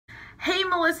Hey,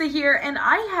 Melissa here, and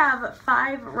I have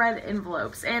 5 red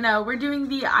envelopes, and we're doing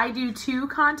the I Do Too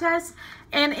contest,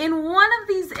 and in one of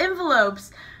these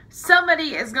envelopes,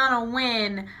 somebody is gonna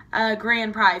win a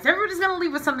grand prize. Everybody's gonna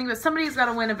leave with something, but somebody's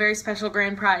gonna win a very special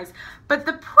grand prize. But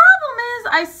the problem is,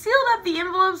 I sealed up the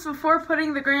envelopes before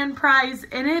putting the grand prize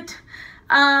in it.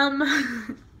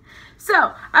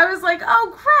 So I was like,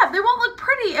 oh crap, they won't look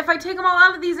pretty if I take them all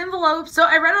out of these envelopes. So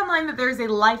I read online that there's a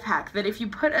life hack that if you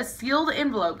put a sealed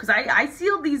envelope, because I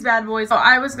sealed these bad boys, so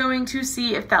I was going to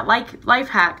see if that life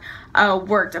hack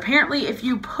worked. Apparently, if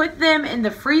you put them in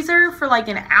the freezer for like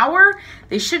an hour,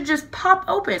 they should just pop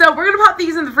open. So we're gonna pop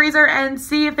these in the freezer and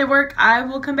see if they work. I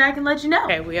will come back and let you know.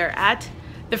 Okay, we are at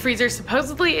the freezer.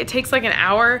 Supposedly it takes like an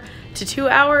hour to 2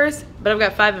 hours, but I've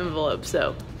got 5 envelopes,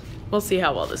 so we'll see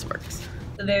how well this works.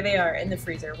 So there they are in the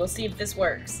freezer. We'll see if this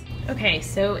works. Okay,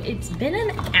 so it's been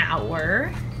an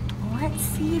hour. Let's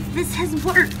see if this has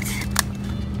worked.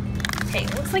 Okay,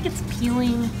 it looks like it's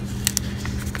peeling.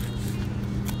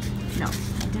 No,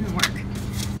 it didn't work.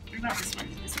 What about this one?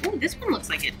 Oh, this one looks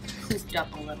like it poofed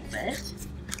up a little bit.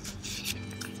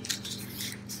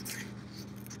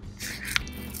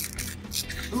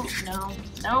 Ooh, no,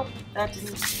 nope, that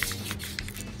didn't.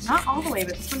 Not all the way,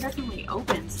 but this one definitely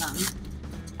opened some.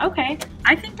 Okay,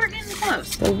 I think we're getting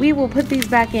close. So we will put these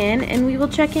back in and we will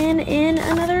check in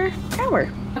another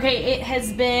hour. Okay, it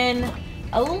has been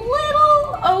a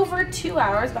little over 2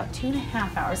 hours, about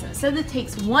 2.5 hours. And it said it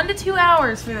takes 1 to 2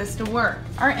 hours for this to work.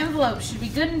 Our envelope should be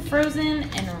good and frozen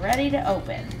and ready to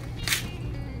open.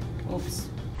 Oops.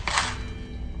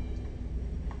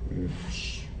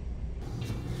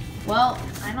 Well,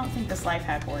 I don't think this life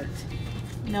hack worked.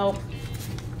 Nope.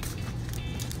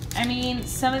 I mean,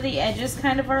 some of the edges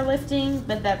kind of are lifting,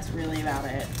 but that's really about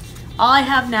it. All I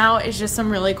have now is just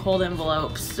some really cold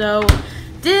envelopes. So,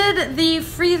 did the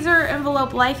freezer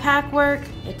envelope life hack work?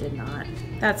 It did not.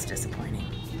 That's disappointing.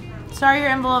 Sorry your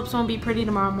envelopes won't be pretty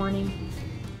tomorrow morning.